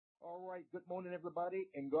right, good morning, everybody,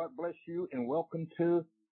 and God bless you, and welcome to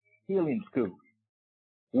Healing School,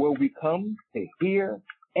 where we come to hear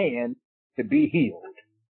and to be healed.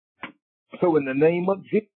 So in the name of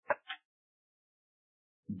Jesus,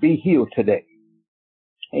 be healed today.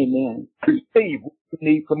 Amen. Receive what you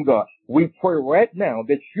need from God. We pray right now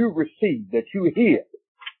that you receive, that you hear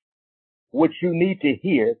what you need to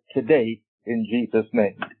hear today in Jesus'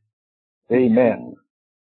 name. Amen.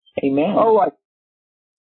 Amen. All right.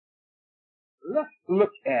 Let's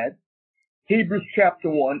look at Hebrews chapter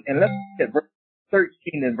 1, and let's look at verse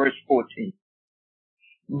 13 and verse 14.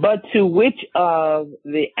 But to which of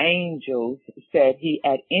the angels said he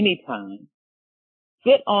at any time,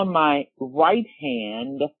 sit on my right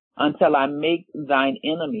hand until I make thine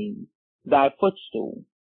enemies thy footstool?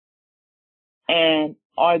 And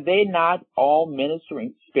are they not all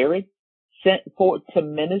ministering spirits sent forth to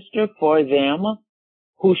minister for them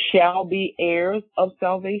who shall be heirs of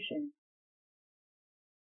salvation?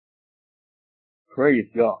 Praise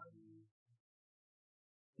God.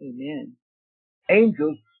 Amen.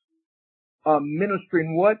 Angels are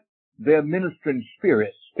ministering what? They're ministering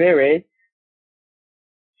spirits. Spirits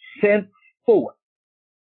Sent forth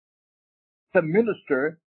to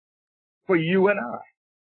minister for you and I.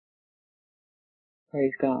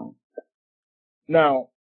 Praise God. Now,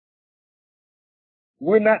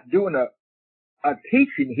 we're not doing a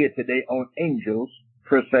teaching here today on angels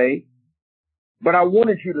per se, but I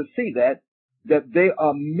wanted you to see that they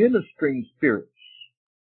are ministering spirits.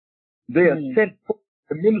 They are sent forth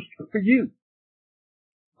to minister for you.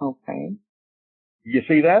 Okay. You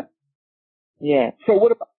see that? Yes. So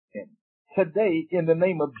what about them? Today, in the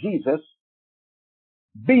name of Jesus,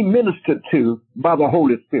 be ministered to by the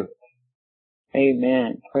Holy Spirit.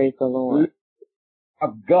 Amen. Praise the Lord.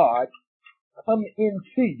 Of God come into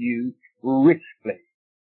you richly.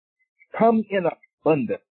 Come in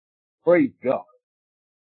abundance. Praise God.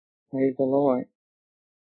 Praise the Lord.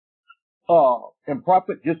 And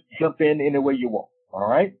prophet, just jump in any way you want. All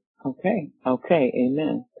right? Okay. Okay.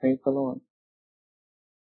 Amen. Praise the Lord.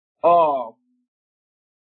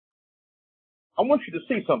 I want you to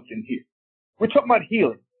see something here. We're talking about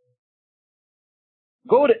healing.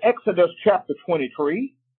 Go to Exodus chapter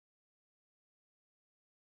 23.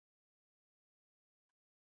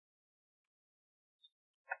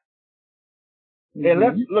 And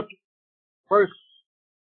let's look at verse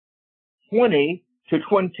 20 to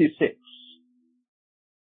 26.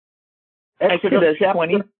 Exodus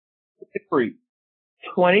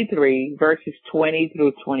 23, verses 20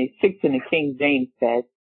 through 26 in the King James says,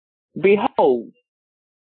 Behold,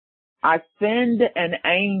 I send an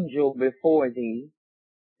angel before thee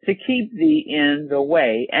to keep thee in the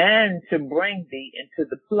way and to bring thee into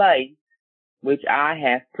the place which I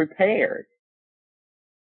have prepared.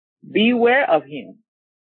 Beware of him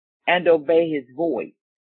and obey his voice.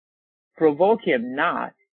 Provoke him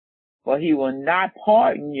not, for he will not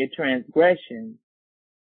pardon your transgressions,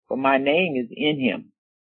 for my name is in him.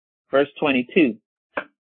 Verse 22.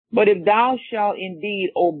 But if thou shalt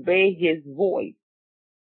indeed obey his voice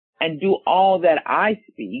and do all that I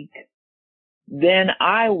speak, then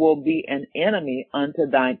I will be an enemy unto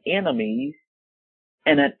thine enemies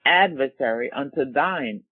and an adversary unto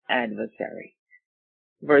thine adversary.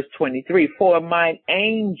 Verse 23. For mine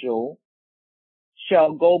angel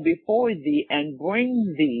shall go before thee and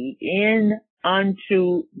bring thee in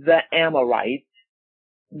unto the Amorites,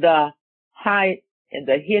 the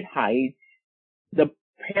Hittites, the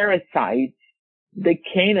Perizzites, the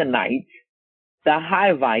Canaanites, the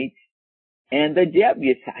Hivites, and the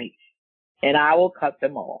Jebusites, and I will cut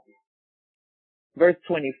them off. Verse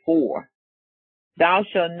 24. Thou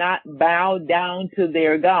shalt not bow down to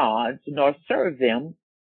their gods, nor serve them,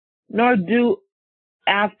 nor do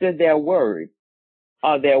after their words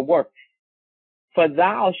or their works, for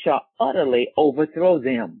thou shalt utterly overthrow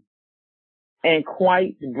them and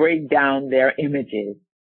quite break down their images.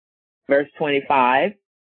 Verse 25.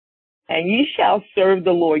 And ye shall serve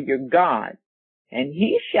the Lord your God, and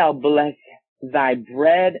he shall bless thy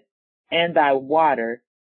bread and thy water,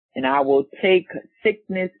 and I will take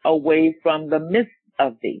sickness away from the midst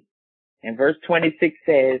of thee. And verse 26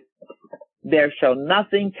 says, There shall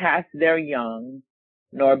nothing cast their young,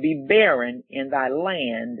 nor be barren in thy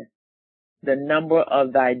land. The number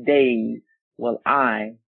of thy days will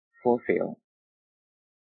I fulfill.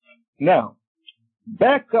 Now,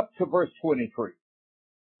 back up to verse 23.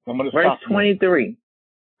 I'm going to Verse stop 23.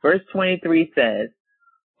 Verse 23 says,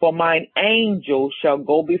 For mine angel shall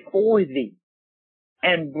go before thee,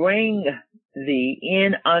 and bring thee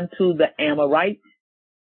in unto the Amorites,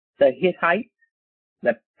 the Hittites,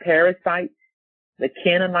 the Perizzites, the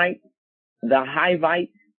Canaanites, the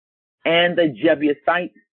Hivites, and the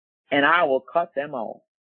Jebusites, and I will cut them off.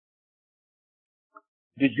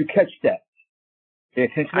 Did you catch that? Pay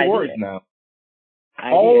attention to the words now.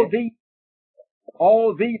 All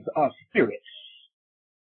these are spirits.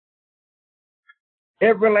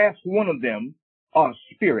 Every last one of them are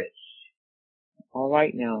spirits. All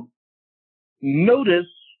right now. Notice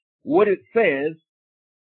what it says.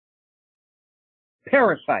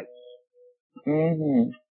 Parasites.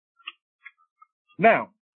 Mm-hmm. Now,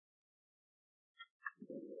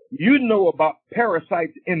 you know about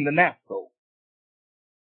parasites in the natural,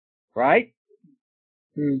 right?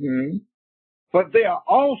 Mm-hmm. But there are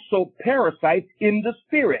also parasites in the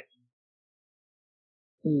spirit.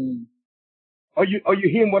 Mm. Are you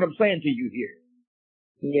hearing what I'm saying to you here?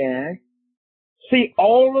 Yes. See,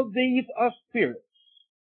 all of these are spirits.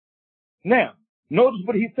 Now, notice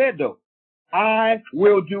what he said though. I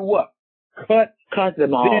will do what? Cut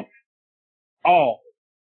them off. All.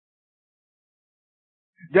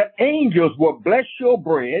 The angels will bless your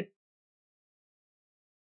bread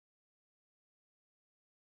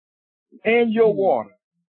and your water.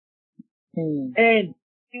 And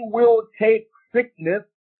he will take sickness.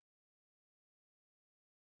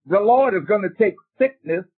 The Lord is going to take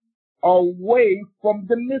sickness away from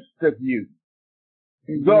the midst of you.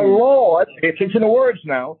 The Lord, pay attention to words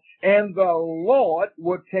now, and the Lord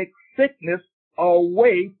will take sickness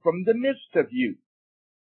away from the midst of you.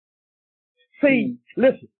 See,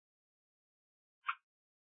 listen.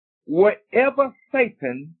 Wherever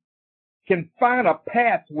Satan can find a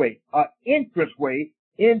pathway, an entrance way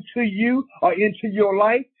into you or into your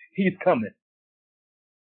life, he's coming.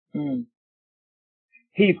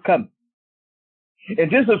 He's coming.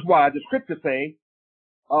 And this is why the scriptures say,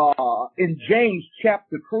 in James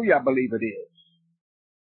chapter 3, I believe it is.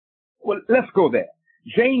 Well, let's go there.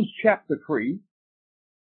 James chapter 3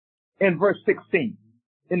 and verse 16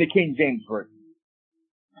 in the King James Version.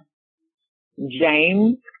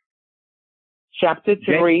 James chapter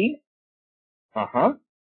 3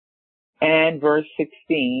 and verse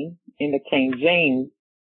 16 in the King James,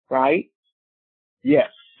 right? Yes.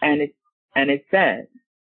 And it says,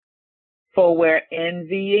 for where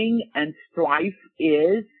envying and strife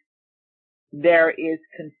is, there is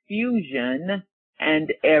confusion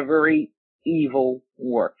and every evil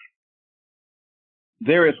work.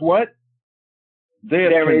 There is what?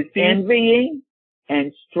 There is envying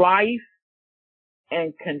and strife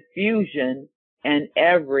and confusion and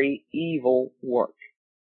every evil work.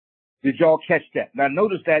 Did y'all catch that? Now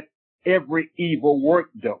notice that every evil work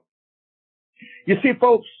though. You see,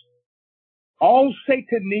 folks, all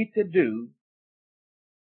Satan needs to do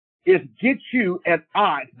is get you at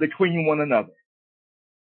odds between one another.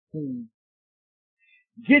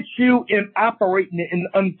 Get you in operating in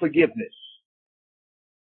unforgiveness.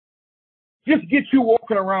 Just get you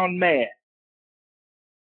walking around mad.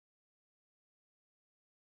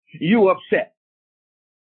 You upset.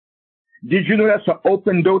 Did you know that's an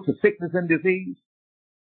open door to sickness and disease?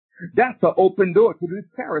 That's an open door to these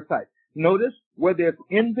parasites. Notice where there's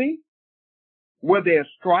envy, where there's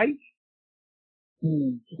strife,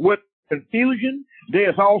 with confusion,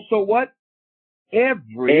 there's also what?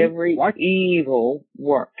 Every evil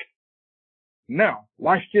work. Now,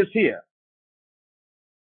 watch this here.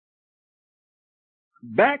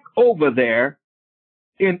 Back over there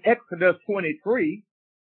in Exodus 23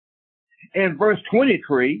 and verse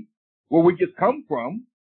 23, where we just come from,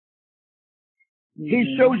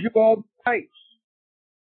 he shows you all the types.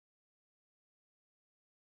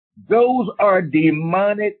 Those are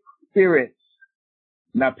demonic spirits.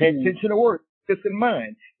 Now pay attention to the word. Keep this in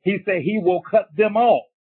mind. He said he will cut them off.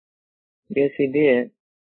 Yes, he did.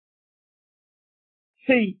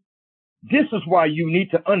 See, this is why you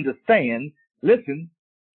need to understand. Listen,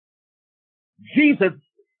 Jesus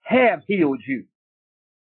have healed you.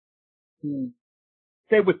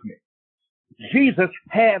 Stay with me. Jesus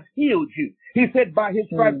have healed you. He said by his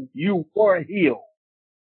stripes you were healed.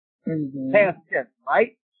 Past tense,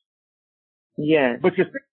 right? Yes. But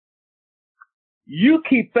you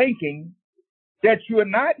keep thinking that you're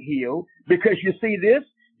not healed because you see this,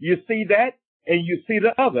 you see that, and you see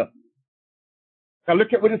the other. Now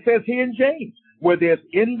look at what it says here in James. Where there's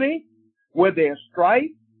envy, where there's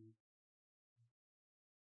strife.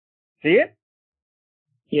 See it?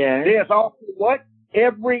 Yes. There's also what?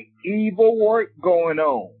 Every evil work going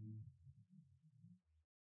on.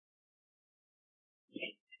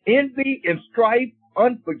 Envy and strife,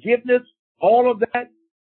 unforgiveness, all of that,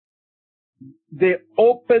 they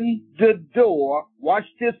open the door, watch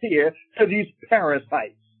this here, to these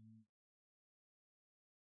parasites.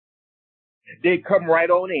 They come right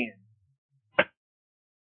on in.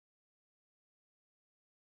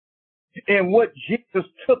 And what Jesus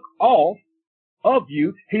took off of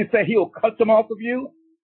you, he said he'll cut them off of you.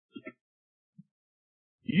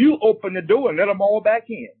 You open the door and let them all back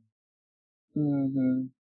in. Mm-hmm.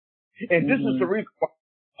 And this is the reason why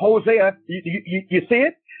Hosea, you see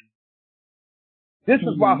it? This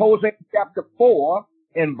is why Hosea chapter 4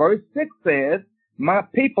 and verse 6 says, my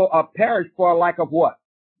people are perished for a lack of what?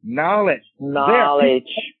 Knowledge.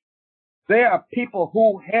 There are people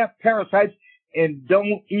who have parasites and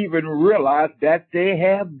don't even realize that they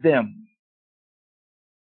have them.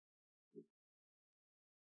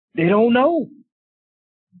 They don't know.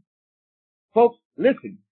 Folks,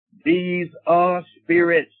 listen. These are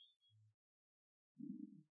spirits.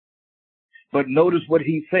 But notice what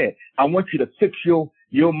he said. I want you to fix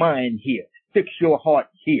your mind here. Fix your heart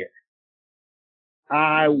here.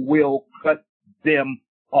 I will cut them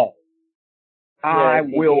off. I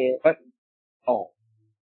will cut off.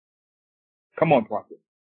 Come on, prophet.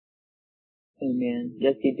 Amen.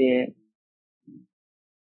 Yes, he did.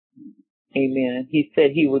 Amen. He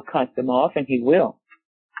said he would cut them off, and he will.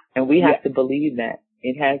 And we have to believe that.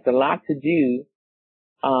 It has a lot to do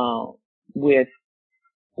with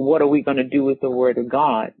what are we going to do with the word of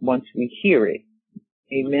God once we hear it.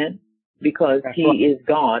 Amen. Because he is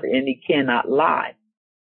God and he cannot lie.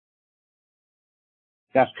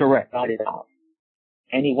 That's correct. Cut it off.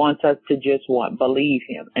 And he wants us to just believe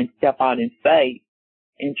him and step out in faith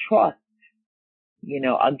and trust. You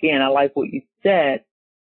know, again, I like what you said.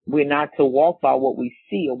 We're not to walk by what we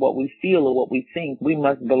see or what we feel or what we think. We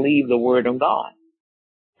must believe the word of God.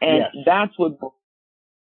 And that's what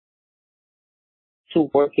to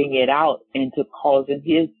working it out and to causing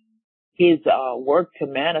his work to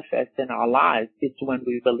manifest in our lives is when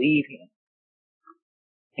we believe him.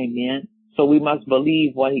 Amen. So we must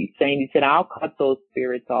believe what he's saying. He said, I'll cut those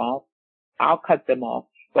spirits off. I'll cut them off.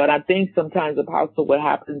 But I think sometimes, Apostle, what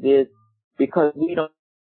happens is because we don't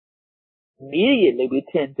immediately, we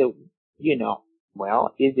tend to, you know,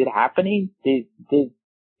 well, is it happening? Did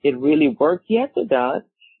it really work? Yes, it does.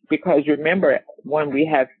 Because remember,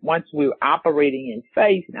 once we're operating in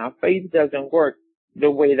faith, now faith doesn't work the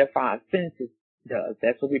way the five senses does.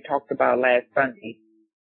 That's what we talked about last Sunday.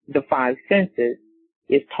 The five senses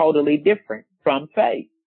is totally different from faith.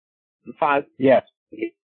 The five yes.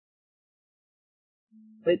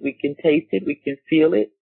 We can taste it, we can feel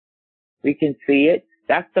it, we can see it.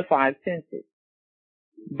 That's the five senses.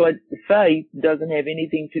 But faith doesn't have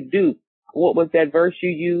anything to do. What was that verse you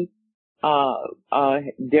used?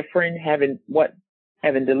 Different, having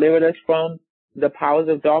delivered us from the powers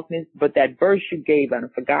of darkness. But that verse you gave, and I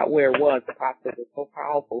forgot where it was, the pastor was so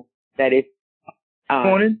powerful that it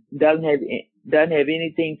doesn't have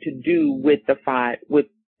anything to do with the five. With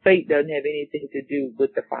faith, doesn't have anything to do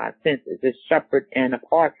with the five senses. It's separate and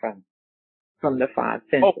apart from the five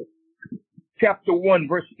senses. Chapter 1,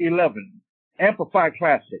 verse 11, Amplified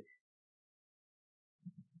Classic.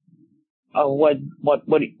 What's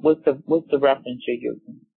the reference you're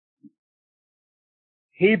using?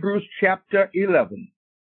 Hebrews chapter 11.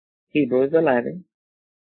 Hebrews 11.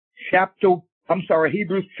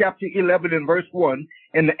 Hebrews chapter 11 and verse 1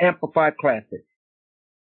 in the Amplified Classic.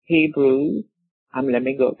 Hebrews, let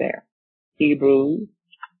me go there. Hebrews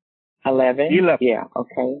 11. Yeah,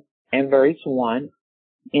 okay. And verse 1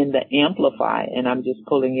 in the Amplify, and I'm just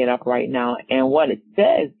pulling it up right now. And what it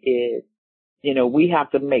says is, you know, we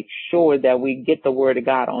have to make sure that we get the word of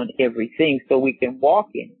God on everything so we can walk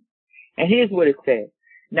in it. And here's what it says.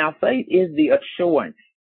 Now, faith is the assurance,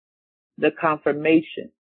 the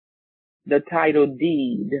confirmation, the title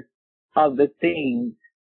deed of the things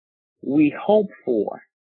we hope for,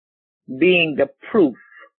 being the proof,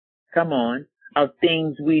 of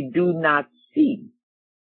things we do not see,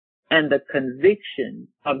 and the conviction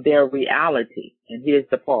of their reality. And here's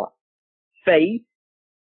the part. Faith,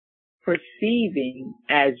 perceiving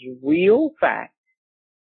as real fact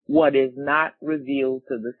what is not revealed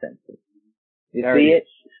to the senses. You see it?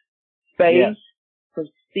 Faith,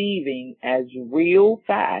 perceiving as real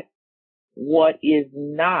fact what is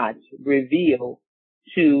not revealed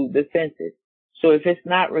to the senses. So if it's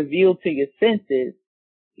not revealed to your senses,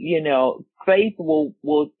 you know, faith will,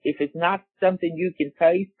 if it's not something you can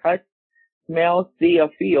taste, touch, smell, see, or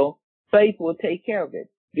feel, faith will take care of it.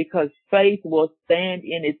 Because faith will stand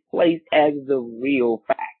in its place as the real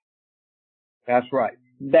fact. That's right.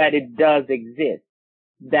 That it does exist.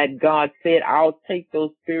 That God said, I'll take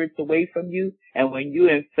those spirits away from you. And when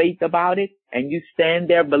you're in faith about it, and you stand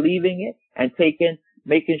there believing it, and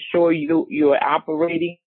making sure you're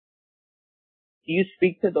operating, you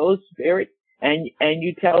speak to those spirits, and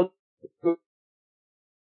you tell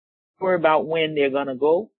about when they're gonna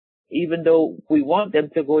go. even though we want them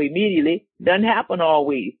to go immediately, doesn't happen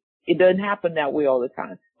always. It doesn't happen that way all the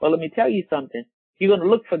time. But let me tell you something. You're going to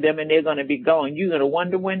look for them and they're going to be gone. You're going to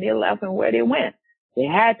wonder when they left and where they went. They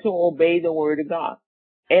had to obey the word of God.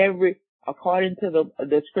 According to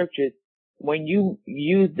the scriptures, when you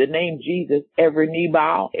use the name Jesus, every knee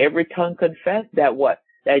bow, every tongue confess that what?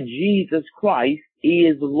 That Jesus Christ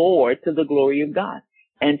is Lord to the glory of God.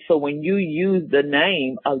 And so when you use the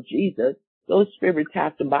name of Jesus, those spirits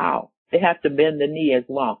have to bow. They have to bend the knee as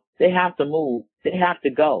well. They have to move. They have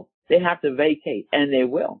to go. They have to vacate. And they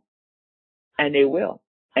will. And they will.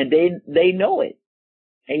 And they know it.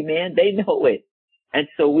 Amen. They know it. And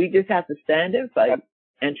so we just have to stand in faith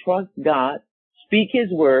and trust God, speak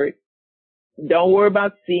his word. Don't worry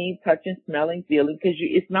about seeing, touching, smelling, feeling, because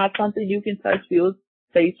it's not something you can touch, feel,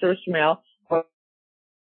 taste, or smell.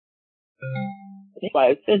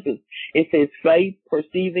 By senses. It says faith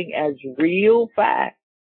perceiving as real fact.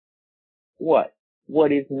 What?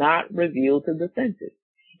 What is not revealed to the senses.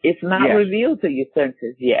 It's not revealed to your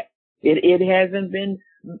senses yet. It hasn't been,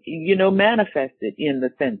 manifested in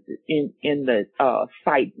the senses, in the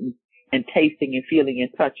sight and tasting and feeling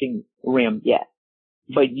and touching realm yet.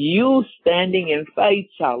 But you standing in faith,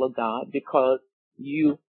 child of God, because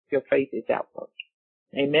your faith is at work.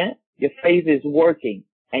 Amen? Your faith is working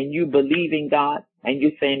and you believe in God and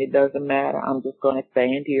you're saying it doesn't matter. I'm just going to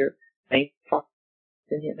stand here. Thank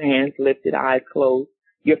you. Hands lifted, eyes closed.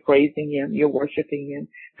 You're praising him. You're worshiping him.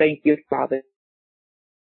 Thank you, Father.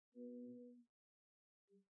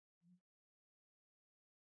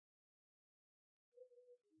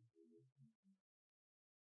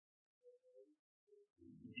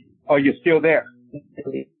 Are you still there?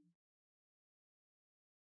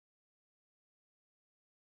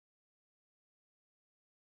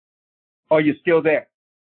 Are you still there?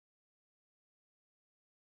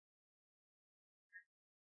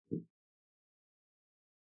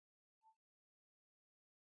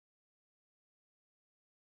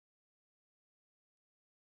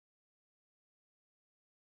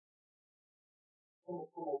 Come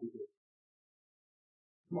over here.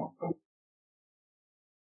 Come on.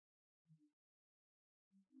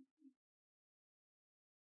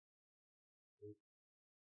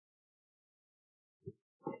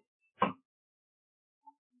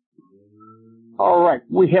 All right,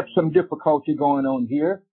 we have some difficulty going on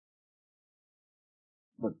here,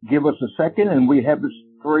 but give us a second and we have it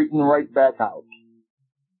straightened right back out.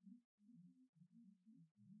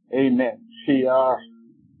 Amen. She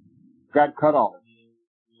got cut off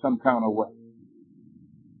some kind of way.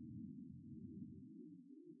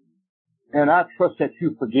 And I trust that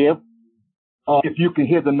you forgive. If you can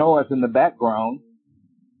hear the noise in the background,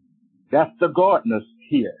 that's the gardeners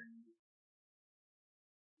here.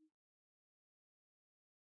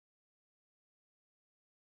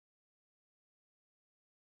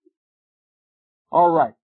 All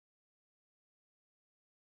right.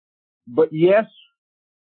 But yes,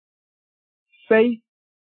 faith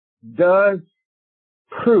does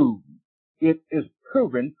prove. It is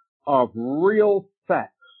proven of real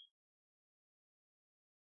facts.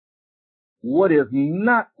 What is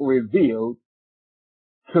not revealed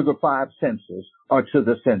to the five senses or to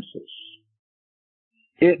the senses.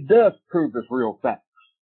 It does prove as real facts.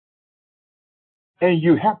 And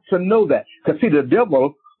you have to know that. Because see, the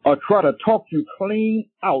devil will try to talk you clean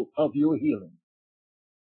out of your healing.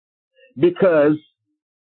 Because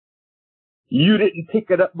you didn't pick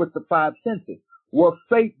it up with the five senses. Well,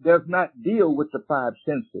 faith does not deal with the five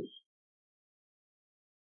senses.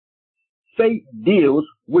 Faith deals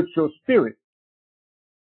with your spirit,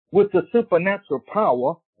 with the supernatural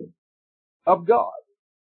power of God.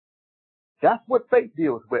 That's what faith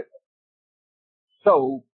deals with.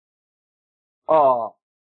 So,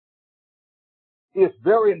 it's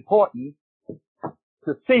very important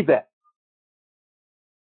to see that.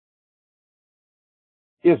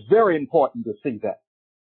 It's very important to see that.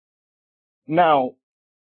 Now,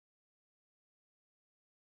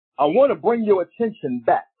 I want to bring your attention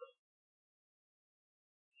back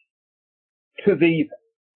to these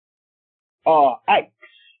acts,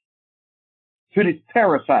 to these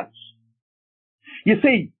parasites. You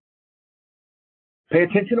see, pay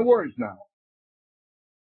attention to words now.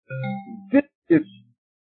 This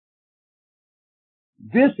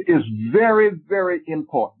is very, very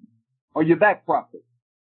important. Are you back, Prophet?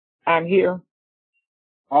 I'm here.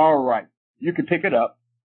 All right. You can pick it up.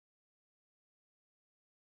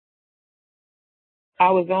 I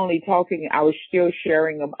was still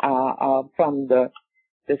sharing from the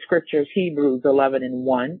scriptures, Hebrews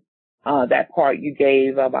 11:1. That part you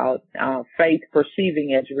gave about faith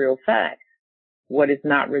perceiving as real facts what is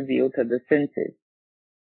not revealed to the senses.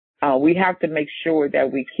 we have to make sure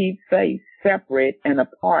that we keep faith separate and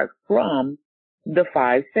apart from the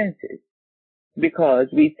five senses, because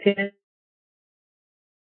we tend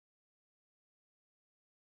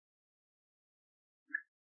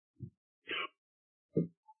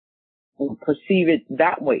to perceive it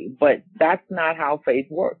that way, but that's not how faith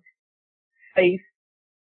works. Faith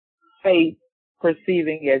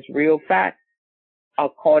perceiving as real facts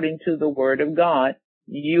according to the Word of God.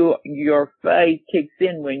 Your faith kicks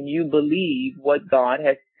in when you believe what God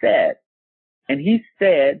has said. And He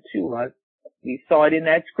said to us, we saw it in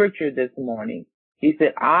that scripture this morning. He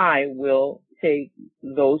said, I will take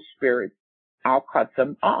those spirits, I'll cut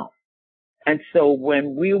them off. And so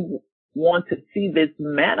when we want to see this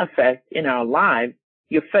manifest in our lives,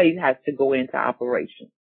 your faith has to go into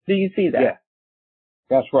operation. Do you see that? Yeah,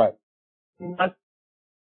 that's right.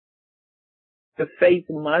 The faith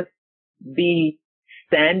must be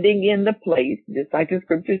standing in the place, just like the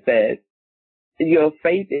scripture says. Your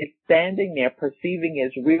faith is standing there, perceiving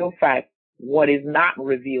as real fact what is not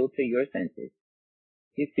revealed to your senses.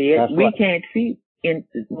 You see it? That's we right. can't see in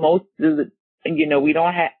most of the, we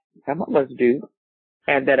don't have, some of us do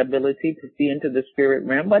have that ability to see into the spirit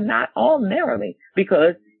realm, but not ordinarily,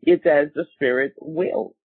 because it's as the Spirit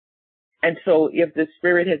wills. And so if the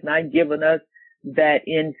Spirit has not given us that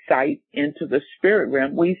insight into the spirit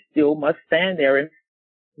realm, we still must stand there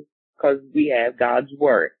because we have God's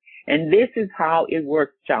Word. And this is how it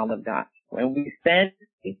works, child of God. When we stand,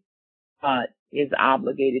 God is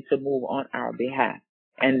obligated to move on our behalf.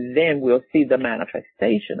 And then we'll see the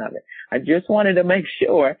manifestation of it. I just wanted to make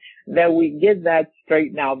sure that we get that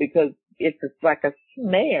straight now, because it's like a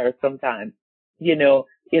snare sometimes. It'll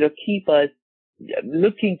keep us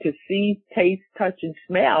looking to see, taste, touch, and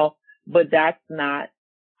smell, but that's not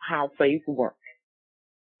how faith works.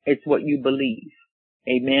 It's what you believe.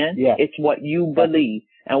 Amen? Yeah. It's what you believe.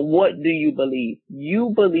 And what do you believe?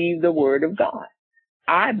 You believe the Word of God.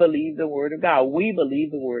 I believe the Word of God. We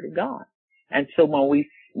believe the Word of God. And so when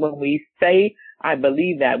we say, I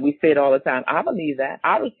believe that, we say it all the time. I believe that.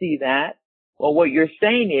 I receive that. Well, what you're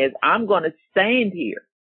saying is, I'm going to stand here.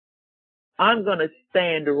 I'm going to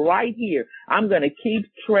stand right here. I'm going to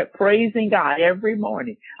keep praising God every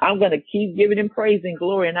morning. I'm going to keep giving Him praise and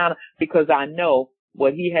glory and honor, because I know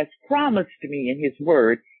what He has promised me in His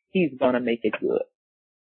Word, He's going to make it good.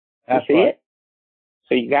 That's you see right. it?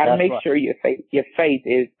 So you got to make right. sure your faith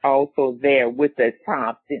is also there with the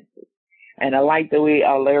five senses. And I like the way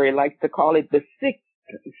Larry likes to call it the sixth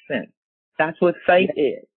sense. That's what faith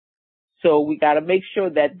is. So we got to make sure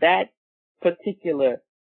that particular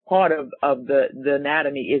part of the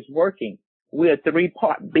anatomy is working. We're a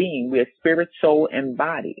three-part being. We're spirit, soul, and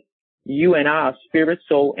body. You and I are spirit,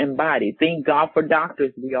 soul, and body. Thank God for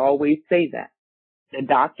doctors. We always say that. The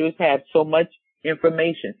doctors have so much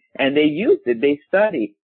information, and they use it. They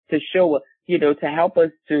study to show, to help us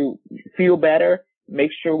to feel better,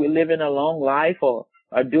 make sure we're living a long life, or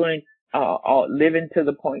doing, or living to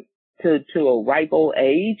the point to a ripe old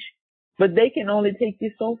age. But they can only take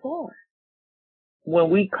you so far. When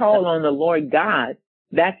we call on the Lord God,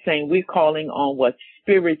 that's saying we're calling on what?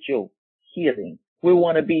 Spiritual healing. We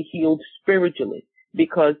want to be healed spiritually,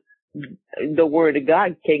 because the Word of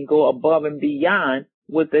God can go above and beyond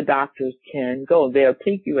what the doctors can go. They'll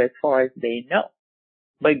take you as far as they know.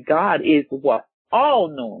 But God is what?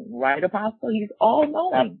 All-knowing, right, Apostle? He's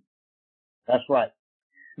all-knowing. That's right.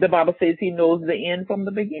 The Bible says He knows the end from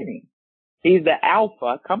the beginning. He's the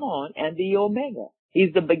Alpha, come on, and the Omega.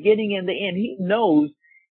 He's the beginning and the end. He knows,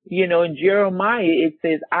 in Jeremiah it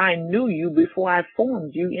says, I knew you before I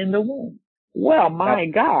formed you in the womb. Well, my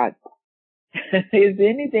God, is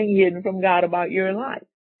anything hidden from God about your life?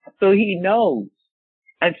 So He knows.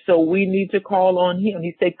 And so we need to call on Him.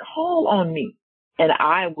 He said, call on me and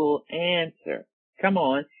I will answer. Come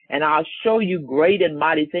on. And I'll show you great and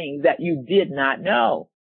mighty things that you did not know.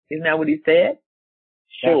 Isn't that what He said?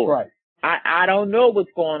 Sure. That's right. I don't know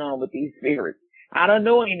what's going on with these spirits. I don't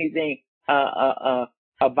know anything,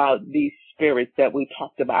 about these spirits that we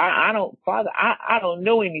talked about. I don't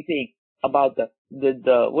know anything about the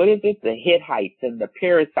what is it? The Hittites and the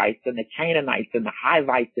Perizzites and the Canaanites and the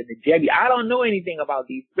Hivites and the Jebusites. I don't know anything about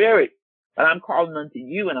these spirits, but I'm calling unto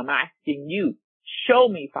you and I'm asking you, show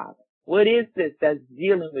me, Father, what is this that's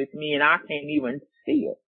dealing with me and I can't even see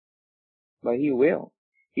it? But He will.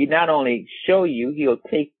 He not only show you, He'll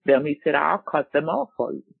take them. He said, I'll cut them off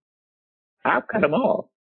for you. I'll cut them off.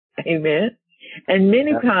 Amen. And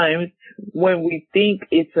many times when we think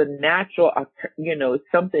it's a natural,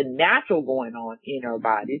 something natural going on in our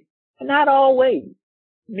bodies, not always.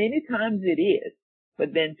 Many times it is.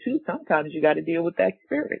 But then too, sometimes you got to deal with that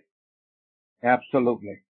spirit.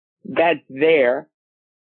 Absolutely. that's there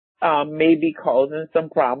may be causing some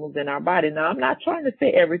problems in our body. Now, I'm not trying to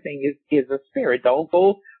say everything is a spirit. Don't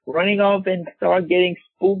go running off and start getting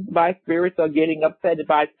spooked by spirits or getting upset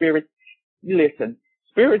by spirits. Listen,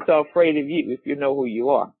 spirits are afraid of you if you know who you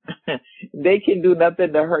are. They can do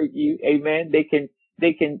nothing to hurt you. Amen. They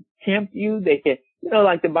can tempt you. They can,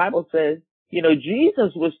 like the Bible says,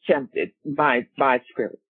 Jesus was tempted by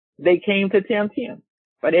spirits. They came to tempt him.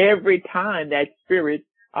 But every time that spirit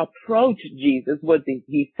approached Jesus, what did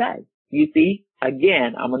he say? You see,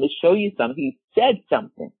 again, I'm going to show you something. He said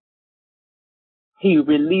something. He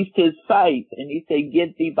released his faith and he said,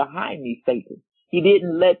 "Get thee behind me, Satan." He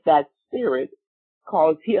didn't let that spirit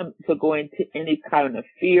cause him to go into any kind of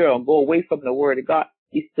fear or go away from the word of God.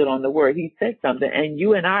 He stood on the word. He said something. And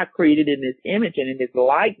you and I are created in his image and in his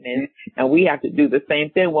likeness. And we have to do the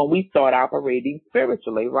same thing when we start operating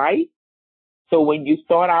spiritually, right? So when you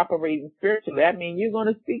start operating spiritually, that means you're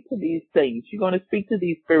going to speak to these things. You're going to speak to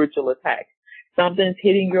these spiritual attacks. Something's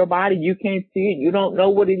hitting your body. You can't see it. You don't know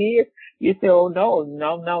what it is. You say, "Oh, no,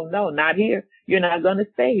 not here. You're not going to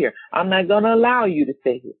stay here. I'm not going to allow you to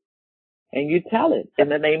stay here." And you tell it, "In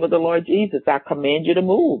the name of the Lord Jesus, I command you to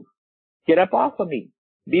move. Get up off of me.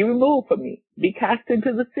 Be removed from me. Be cast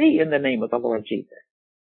into the sea in the name of the Lord Jesus."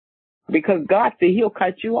 Because God said he'll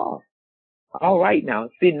cut you off. All right now.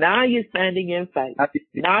 See, now you're standing in faith.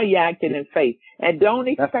 Now you're acting in faith. And don't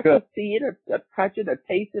expect to see it or touch it or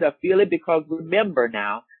taste it or feel it, because remember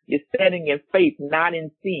now, you're standing in faith, not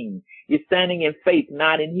in seeing. You're standing in faith,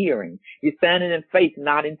 not in hearing. You're standing in faith,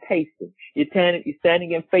 not in tasting. You're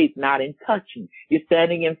standing in faith, not in touching. You're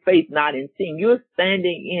standing in faith, not in seeing. You're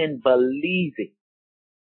standing in believing.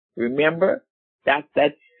 Remember? That's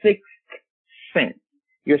that sixth sense.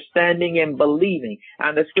 You're standing in believing.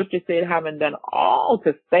 And the scripture said, having done all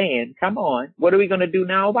to stand. Come on. What are we going to do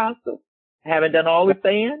now, Apostle? Having done all to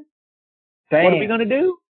stand? What are we going to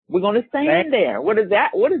do? We're going to stand there. What does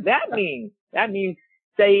that mean? That means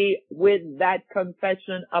stay with that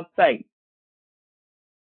confession of faith.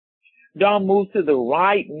 Don't move to the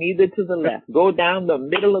right, neither to the left. Go down the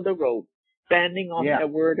middle of the road, standing on the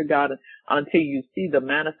word of God until you see the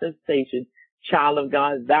manifestation. Child of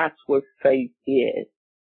God, that's what faith is.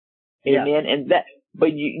 Amen. And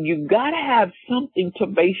but you gotta have something to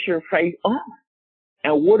base your faith on.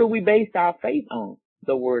 And what do we base our faith on?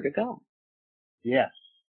 The word of God. Yes.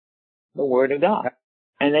 The word of God.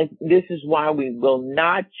 And this is why we will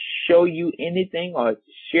not show you anything or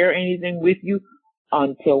share anything with you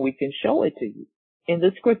until we can show it to you in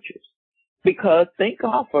the scriptures. Because thank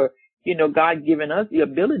God for, God giving us the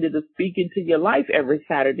ability to speak into your life every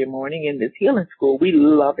Saturday morning in this healing school. We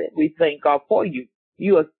love it. We thank God for you.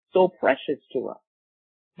 You are so precious to us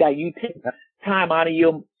that you take time out of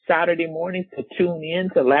your Saturday mornings to tune in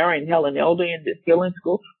to Larry and Helen Elder in this healing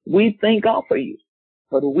school. We thank God for you.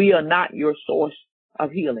 But we are not your source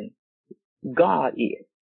of healing. God is.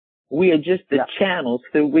 We are just the channels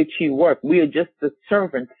through which he works. We are just the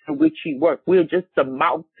servants through which he works. We are just the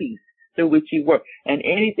mouthpiece through which he works. And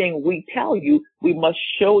anything we tell you, we must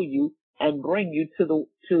show you and bring you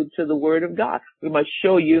to the word of God. We must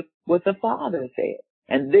show you what the Father said.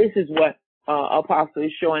 And this is what Apostle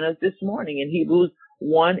is showing us this morning in Hebrews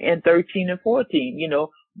 1 and 13 and 14,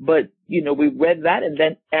 But, we read that, and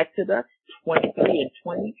then Exodus 23 and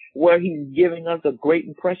 20, where he's giving us a great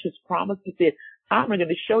and precious promise. He said, I'm going to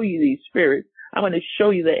show you these spirits. I'm going to show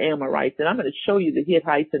you the Amorites, and I'm going to show you the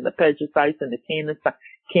Hittites and the Perizzites and the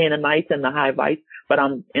Canaanites and the Hivites,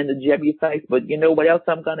 and the Jebusites. But you know what else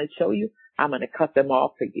I'm going to show you? I'm going to cut them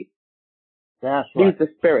off for you. That's right. These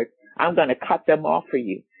are spirits. I'm going to cut them off for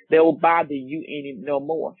you. They will bother you any no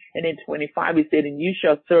more. And in 25, he said, and you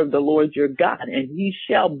shall serve the Lord your God, and he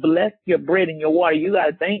shall bless your bread and your water. You got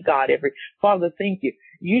to thank God Father, thank you.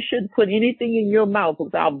 You shouldn't put anything in your mouth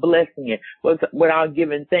without blessing it, without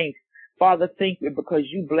giving thanks. Father, thank you because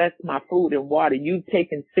you blessed my food and water. You've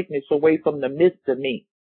taken sickness away from the midst of me.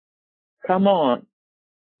 Come on.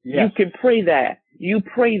 Yes. You can pray that. You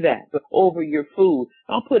pray that over your food.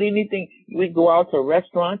 Don't put anything. We go out to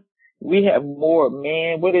restaurants. We have more,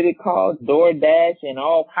 what is it called? DoorDash and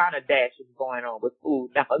all kind of dashes going on with food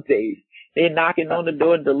nowadays. They're knocking on the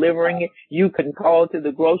door and delivering it. You can call to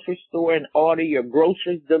the grocery store and order your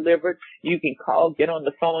groceries delivered. You can get on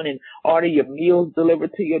the phone and order your meals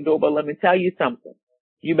delivered to your door. But let me tell you something.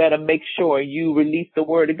 You better make sure you release the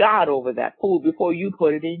word of God over that food before you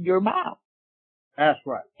put it in your mouth. That's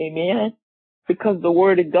right. Amen. Because the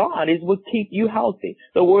word of God is what keep you healthy.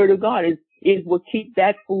 The word of God is what keep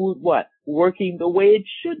that food working the way it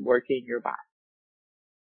should work in your body.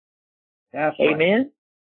 That's right. Amen.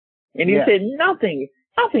 And he said nothing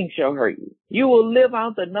Nothing shall hurt you. You will live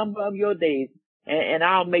out the number of your days, and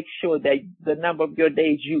I'll make sure that the number of your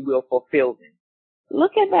days you will fulfill them.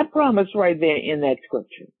 Look at that promise right there in that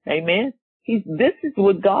scripture. Amen. This is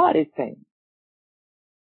what God is saying.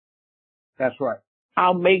 That's right.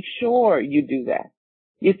 I'll make sure you do that.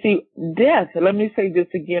 You see, death, let me say this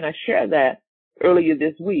again. I shared that earlier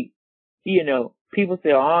this week. You know, people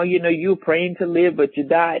say, oh, you know, you're praying to live, but you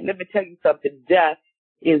died. Let me tell you something. Death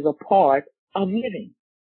is a part of living.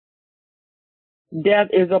 Death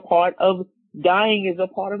is a part of dying, is a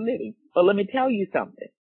part of living. But let me tell you something.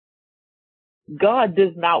 God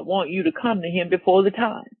does not want you to come to him before the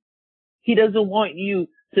time. He doesn't want you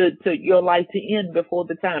to your life to end before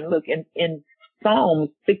the time. Look, in Psalms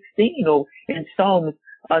 16 or in Psalms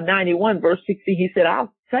 91 verse 16, he said,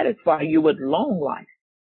 I'll satisfy you with long life.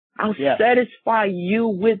 I'll satisfy you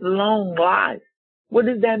with long life. What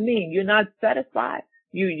does that mean? You're not satisfied.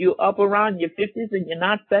 You up around your 50s and you're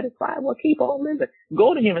not satisfied. Well, keep on living.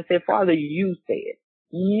 Go to him and say, Father, you said.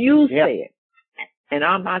 You said. And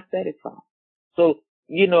I'm not satisfied. So,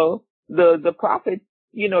 you know, the prophet,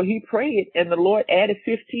 you know, he prayed and the Lord added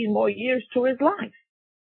 15 more years to his life.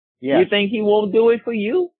 Yes. You think he won't do it for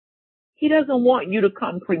you? He doesn't want you to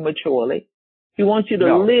come prematurely. He wants you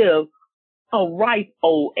to live a ripe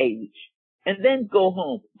old age and then go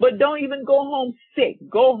home. But don't even go home sick.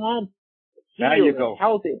 Go home healed and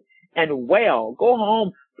healthy and well. Go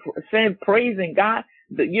home saying, praising God.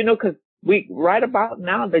 You know, cause right about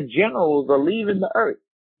now, the generals are leaving the earth.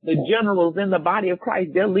 The generals in the body of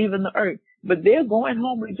Christ, they're leaving the earth, but they're going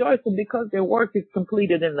home rejoicing because their work is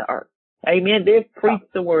completed in the earth. Amen. They've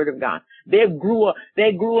preached the word of God. They grew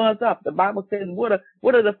us up. The Bible says, what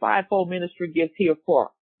are the fivefold ministry gifts here for?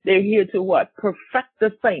 They're here to what? Perfect the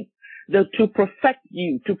saints. To perfect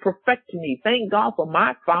you, to perfect me. Thank God for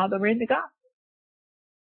my Father in the gospel.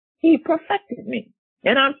 He perfected me.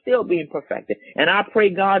 And I'm still being perfected. And I pray,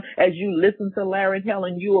 God, as you listen to Larry and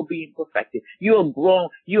Helen, you are being perfected. You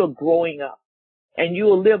are growing up. And you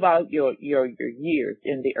will live out your years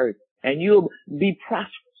in the earth. And you'll be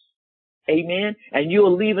prosperous. Amen. And you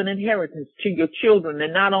will leave an inheritance to your children.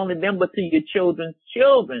 And not only them, but to your children's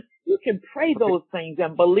children. You can pray those things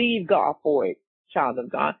and believe God for it, child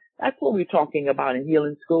of God. That's what we're talking about in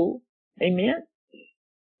Healing School. Amen.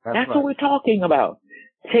 That's right. What we're talking about.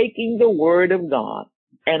 Taking the word of God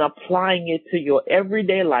and applying it to your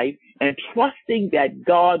everyday life and trusting that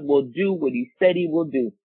God will do what he said he will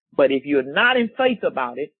do. But if you're not in faith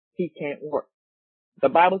about it, he can't work. The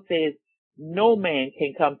Bible says no man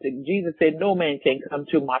can come to, Jesus said no man can come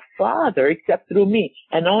to my Father except through me.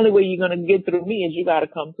 And the only way you're going to get through me is you got to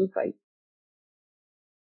come through faith.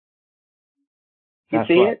 You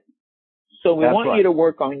see it? So we want you to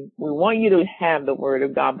we want you to have the word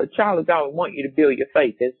of God, but child of God, we want you to build your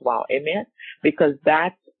faith as well. Amen? Because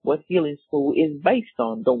that's what Healing School is based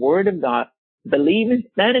on, the word of God, believing,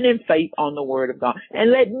 standing in faith on the word of God.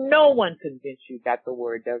 And let no one convince you that the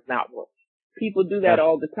word does not work. People do that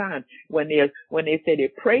all the time when they say they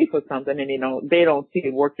pray for something and they don't see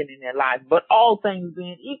it working in their lives. But all things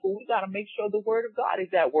being equal, we got to make sure the word of God is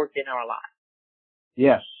at work in our lives.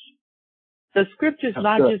 Yes. The scripture's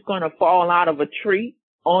not just going to fall out of a tree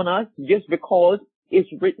on us just because it's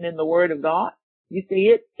written in the word of God. You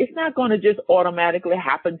see it? It's not going to just automatically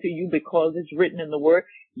happen to you because it's written in the word.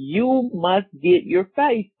 You must get your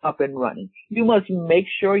faith up and running. You must make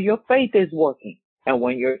sure your faith is working. And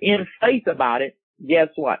when you're in faith about it, guess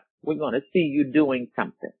what? We're going to see you doing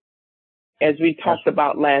something. As we talked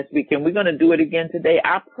about last week, and we're going to do it again today.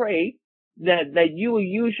 I pray that you will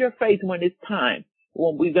use your faith when it's time.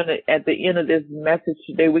 When we're going to, at the end of this message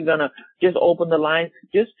today, we're going to just open the lines.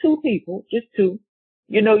 Just two people, just two.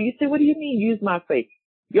 You know, you say, what do you mean use my faith?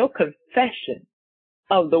 Your confession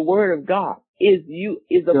of the word of God is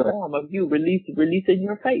a form of you releasing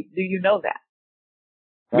your faith. Do you know that?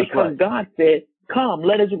 Because God said, come,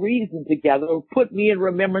 let us reason together. Put me in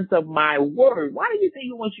remembrance of my word. Why do you think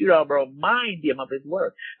he wants you to remind him of his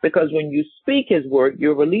word? Because when you speak his word,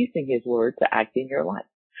 you're releasing his word to act in your life.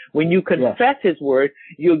 When you confess his word,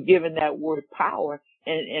 you're giving that word power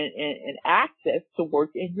and access to work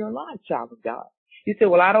in your life, child of God. You say,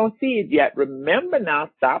 well, I don't see it yet. Remember now,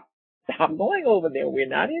 stop going over there. We're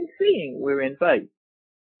not in seeing, we're in faith.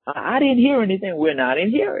 I didn't hear anything. We're not in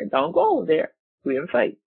hearing. Don't go over there. We're in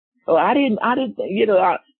faith. Oh, I didn't,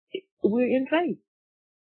 we're in faith.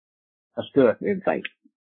 That's good. We're in faith.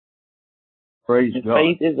 Praise God.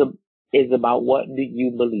 Faith is about what do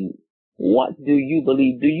you believe? What do you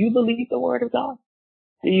believe? Do you believe the word of God?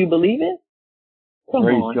 Do you believe it? Come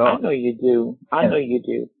on. God. I know you do. I know you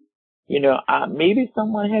do. You know, maybe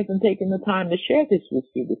someone hasn't taken the time to share this with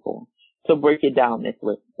you before. to break it down this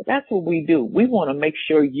way. But that's what we do. We want to make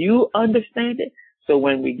sure you understand it. So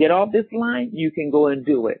when we get off this line, you can go and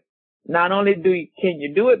do it. Not only can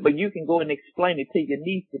you do it, but you can go and explain it to your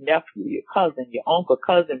niece, your nephew, your cousin, your uncle,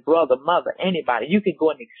 cousin, brother, mother, anybody. You can go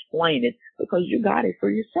and explain it because you got it for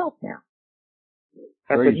yourself now.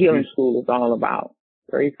 That's what Healing School is all about.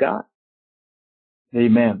 Praise God.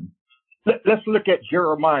 Amen. Let's look at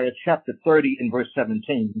Jeremiah chapter 30 and verse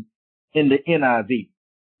 17 in the NIV.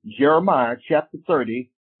 Jeremiah chapter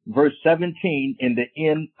 30, verse 17 in the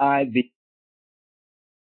NIV.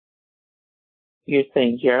 You're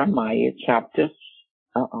saying Jeremiah chapter,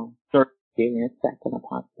 30. Give me a second,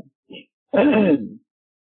 Apostle.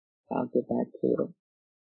 I'll get back to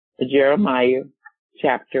it. Jeremiah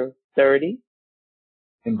chapter 30.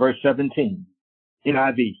 In verse 17,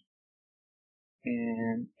 NIV.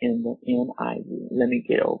 And in the NIV, let me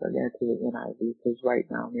get over there to the NIV because right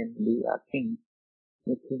now I'm in the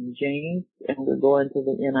King James, and we're going to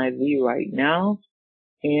the NIV right now.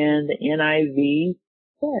 And the NIV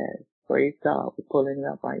says, praise God, we're pulling it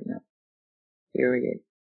up right now. Here it is.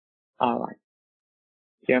 All right.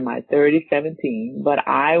 Jeremiah 30:17. But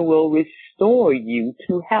I will restore you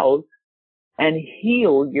to health and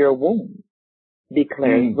heal your wounds,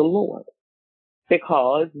 declares the Lord,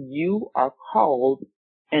 because you are called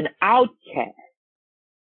an outcast,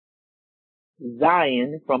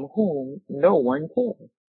 Zion, from whom no one cares.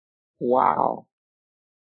 Wow.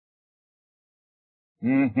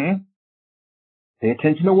 Pay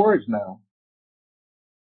attention to words now.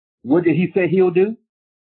 What did he say he'll do?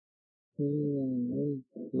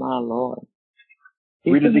 My Lord.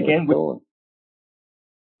 Read it again.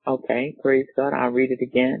 Okay, praise God. I'll read it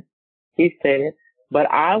again. He said, but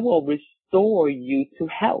I will restore you to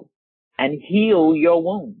health and heal your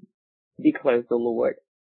wounds, declares the Lord,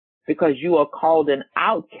 because you are called an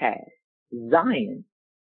outcast, Zion,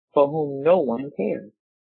 for whom no one cares.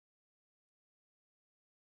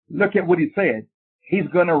 Look at what he said. He's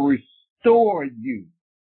going to restore you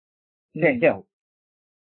to health.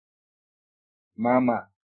 My.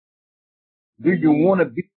 Do you want to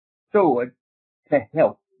be restored to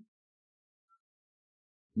health?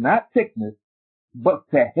 Not sickness, but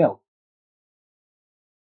to health.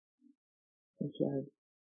 That's right.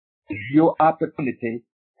 It's your opportunity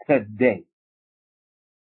today.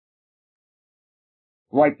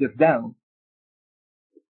 Write this down.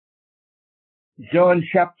 John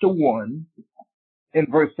chapter 1 in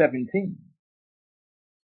verse 17.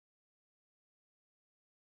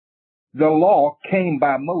 The law came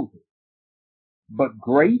by Moses, but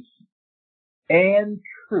grace and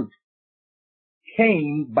truth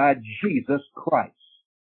came by Jesus Christ.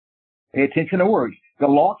 Pay attention to words. The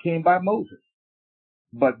law came by Moses,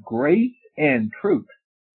 but grace and truth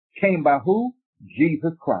came by who?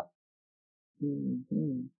 Jesus Christ.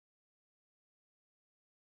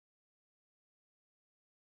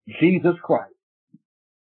 Jesus Christ.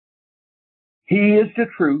 He is the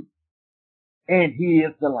truth and he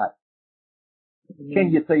is the light.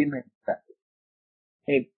 Can you say amen?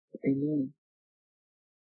 Amen.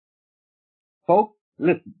 Folks,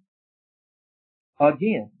 listen.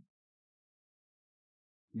 Again,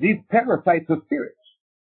 these parasites are spirits.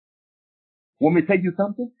 Want me to tell you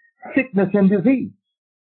something? Sickness and disease.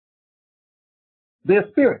 They're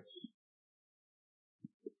spirits.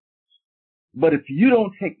 But if you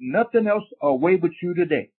don't take nothing else away with you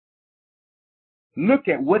today, look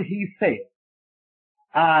at what he said.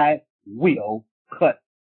 I will cut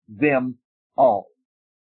them all.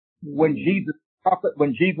 When Jesus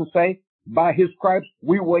said, by his stripes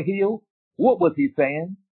we were healed, what was he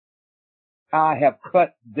saying? I have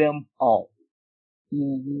cut them all.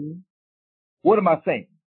 What am I saying?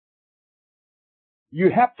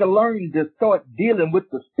 You have to learn to start dealing with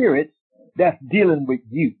the spirits that's dealing with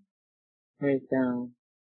you. Praise God.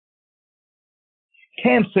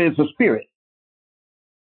 Cancer is a spirit.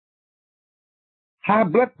 High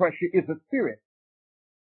blood pressure is a spirit.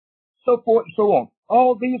 So forth and so on.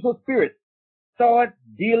 All these are spirits. Start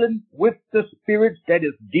dealing with the spirits that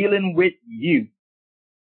is dealing with you.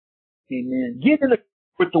 Amen. Get in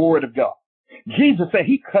with the word of God. Jesus said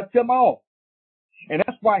he cut them all. And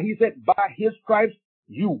that's why he said, by his stripes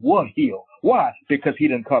you were healed. Why? Because he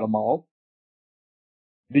didn't cut them all.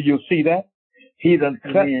 Do you see that? He done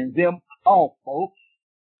cut them all, folks.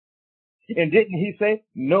 And didn't he say,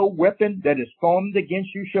 no weapon that is formed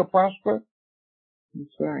against you shall prosper? That's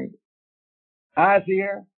right.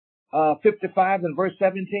 Isaiah 55 and verse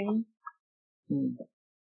 17.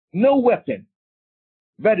 No weapon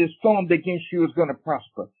that is formed against you is going to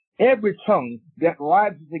prosper. Every tongue that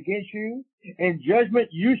rises against you in judgment,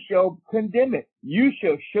 you shall condemn it. You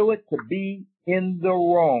shall show it to be in the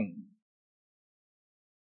wrong.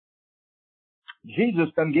 Jesus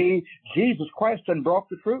Christ done brought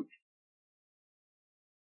the truth.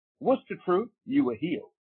 What's the truth? You were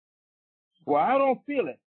healed. Well, I don't feel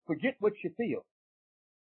it. Forget what you feel.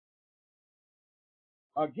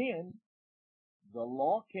 Again, the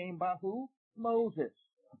law came by who? Moses.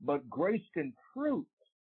 But grace and truth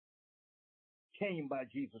came by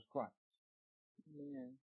Jesus Christ.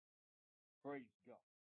 Amen. Praise God.